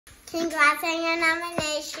Congrats on your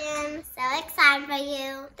nomination. So excited for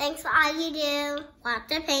you. Thanks for all you do.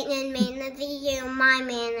 Dr. Payton, Man of the Year, my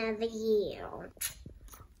Man of the Year.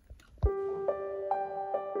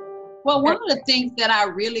 Well, one of the things that I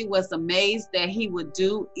really was amazed that he would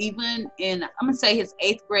do, even in, I'm going to say his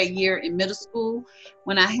 8th grade year in middle school,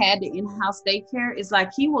 when I had the in-house daycare, is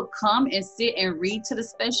like he would come and sit and read to the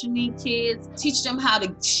special need kids, teach them how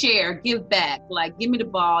to share, give back. Like, give me the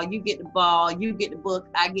ball, you get the ball, you get the book,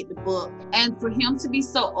 I get the book. And for him to be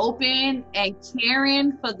so open and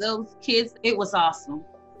caring for those kids, it was awesome.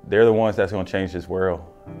 They're the ones that's going to change this world.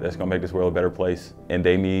 That's going to make this world a better place. And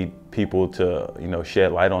they need people to,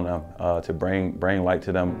 shed light on them, to bring light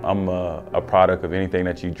to them. I'm a product of anything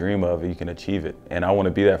that you dream of, you can achieve it. And I want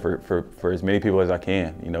to be that for as many people as I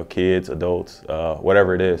can, kids, adults,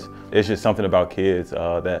 whatever it is. It's just something about kids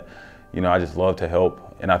that, I just love to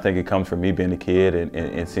help. And I think it comes from me being a kid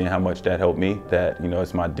and seeing how much that helped me, that,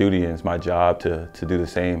 it's my duty and it's my job to do the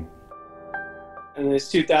same. In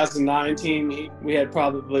this 2019, we had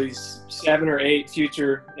probably 7 or 8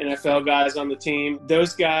 future NFL guys on the team.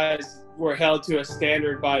 Those guys were held to a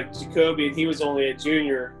standard by Jacoby, and he was only a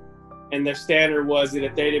junior. And their standard was that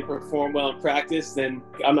if they didn't perform well in practice, then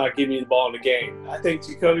I'm not giving you the ball in the game. I think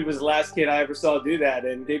Jacoby was the last kid I ever saw do that,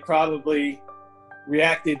 and they probably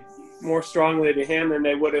reacted more strongly to him than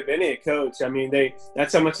they would have any coach. I mean,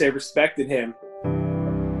 that's how much they respected him.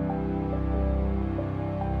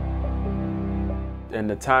 In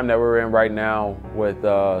the time that we're in right now with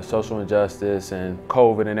social injustice and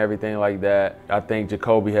COVID and everything like that, I think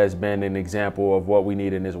Jacoby has been an example of what we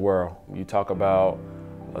need in this world. You talk about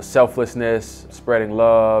selflessness, spreading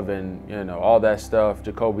love, and all that stuff.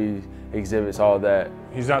 Jacoby exhibits all that.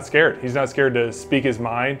 He's not scared. He's not scared to speak his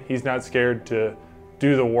mind. He's not scared to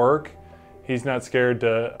do the work. He's not scared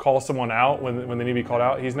to call someone out when they need to be called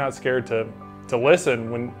out. He's not scared to listen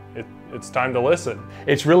when it's time to listen.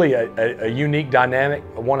 It's really a unique dynamic,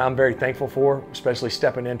 one I'm very thankful for, especially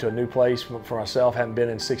stepping into a new place for myself. Haven't been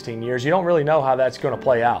in 16 years. You don't really know how that's going to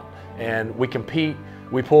play out. And we compete,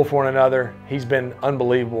 we pull for one another. He's been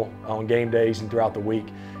unbelievable on game days and throughout the week.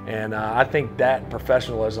 And I think that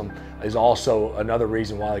professionalism is also another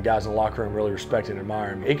reason why the guys in the locker room really respect and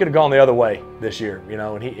admire him. He could have gone the other way this year,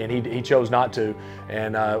 and he chose not to,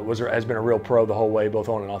 and has been a real pro the whole way, both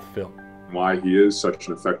on and off the field. Why he is such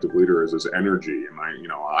an effective leader is his energy, and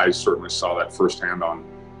I certainly saw that firsthand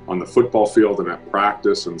on the football field and at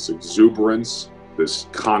practice, and this exuberance, this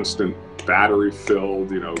constant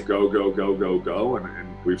battery-filled, go, go, go, go, go, and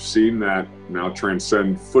we've seen that now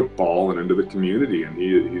transcend football and into the community, and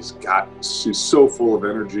he's so full of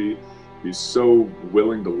energy. He's so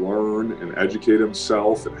willing to learn and educate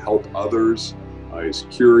himself and help others. He's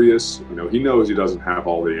curious. He knows he doesn't have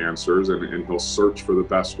all the answers, and he'll search for the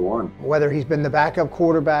best one. Whether he's been the backup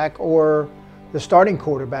quarterback or the starting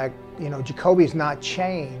quarterback, Jacoby's not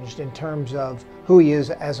changed in terms of who he is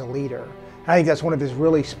as a leader. I think that's one of his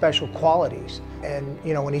really special qualities. And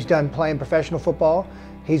when he's done playing professional football,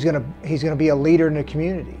 he's gonna be a leader in the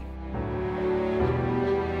community.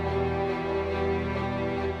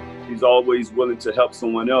 He's always willing to help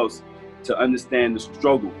someone else to understand the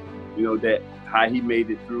struggle. That how he made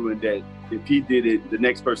it through, and that if he did it, the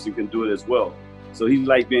next person can do it as well. So he's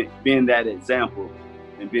like being that example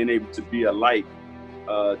and being able to be a light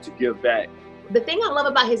to give back. The thing I love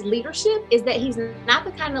about his leadership is that he's not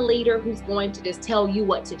the kind of leader who's going to just tell you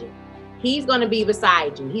what to do. He's going to be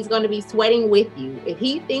beside you. He's going to be sweating with you. If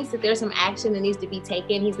he thinks that there's some action that needs to be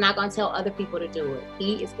taken, he's not going to tell other people to do it.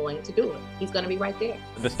 He is going to do it. He's going to be right there.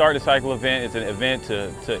 The Start the Cycle event is an event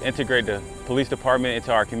to integrate the police department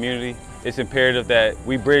into our community. It's imperative that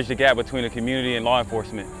we bridge the gap between the community and law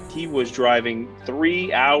enforcement. He was driving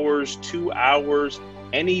 3 hours, 2 hours,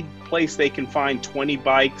 any place they can find 20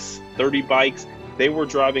 bikes, 30 bikes. They were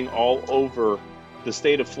driving all over the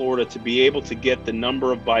state of Florida to be able to get the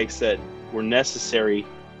number of bikes that were necessary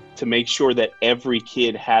to make sure that every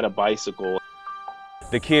kid had a bicycle.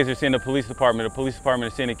 The kids are seeing the police department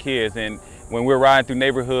is seeing the kids, and when we're riding through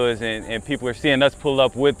neighborhoods and people are seeing us pull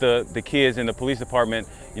up with the kids in the police department,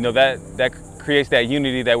 that creates that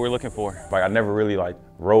unity that we're looking for. I never really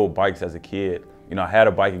rode bikes as a kid. I had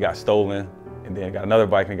a bike, it got stolen, and then I got another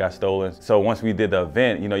bike and it got stolen. So once we did the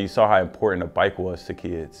event, you saw how important a bike was to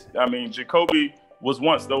kids. Jacoby was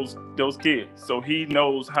once those kids, so he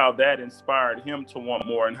knows how that inspired him to want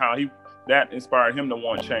more, and how that inspired him to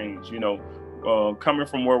want change. Coming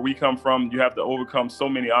from where we come from, you have to overcome so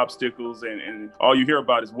many obstacles, and all you hear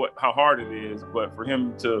about is how hard it is. But for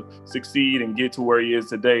him to succeed and get to where he is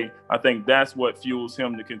today, I think that's what fuels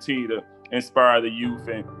him to continue to inspire the youth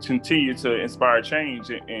and continue to inspire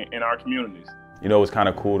change in our communities. You know, it was kind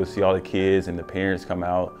of cool to see all the kids and the parents come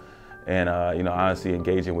out and, you know, honestly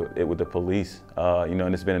engaging with the police. You know,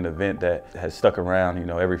 and it's been an event that has stuck around. You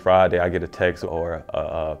know, every Friday I get a text or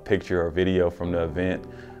a picture or video from the event.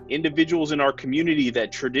 Individuals in our community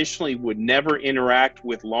that traditionally would never interact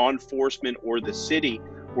with law enforcement or the city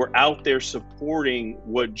were out there supporting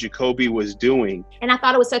what Jacoby was doing. And I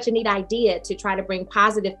thought it was such a neat idea to try to bring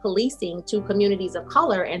positive policing to communities of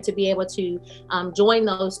color and to be able to join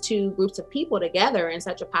those two groups of people together in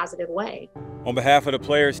such a positive way. On behalf of the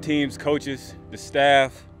players, teams, coaches, the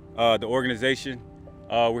staff, the organization,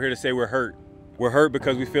 we're here to say we're hurt. We're hurt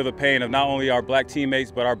because we feel the pain of not only our black teammates,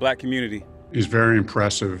 but our black community. He's very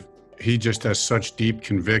impressive. He just has such deep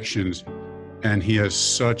convictions and he has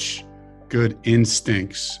such good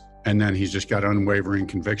instincts, and then he's just got unwavering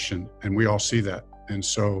conviction, and we all see that. And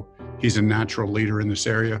so he's a natural leader in this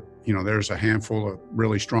area. You know, there's a handful of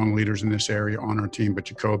really strong leaders in this area on our team, but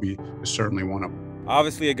Jacoby is certainly one of them.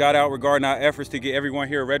 Obviously, it got out regarding our efforts to get everyone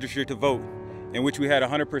here registered to vote, in which we had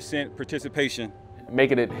 100% participation.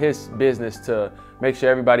 Making it his business to make sure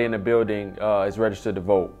everybody in the building is registered to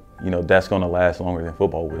vote. You know, that's going to last longer than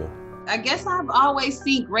football will. I guess I've always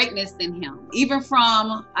seen greatness in him. Even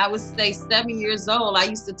from, I would say, 7 years old, I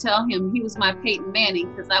used to tell him he was my Payton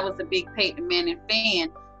Manning because I was a big Payton Manning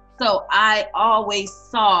fan. So I always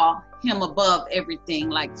saw him above everything,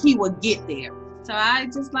 like he would get there. So I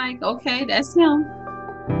just like, okay, that's him.